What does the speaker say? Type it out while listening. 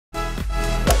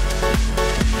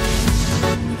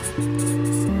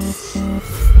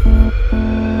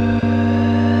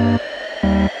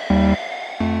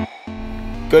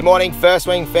Good morning, First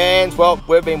Swing fans. Well,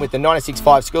 we've been with the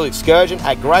 96.5 School Excursion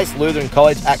at Grace Lutheran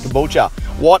College at Caboolture.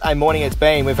 What a morning it's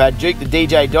been. We've had Duke the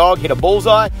DJ Dog hit a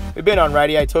bullseye. We've been on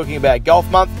radio talking about Golf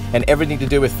Month and everything to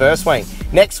do with First Swing.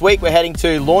 Next week, we're heading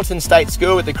to Lawnton State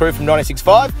School with the crew from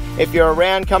 96.5. If you're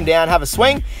around, come down, have a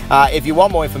swing. If you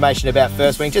want more information about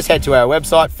First Swing, just head to our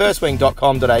website,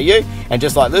 firstswing.com.au. And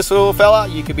just like this little fella,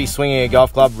 you could be swinging a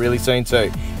golf club really soon too.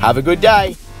 Have a good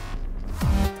day.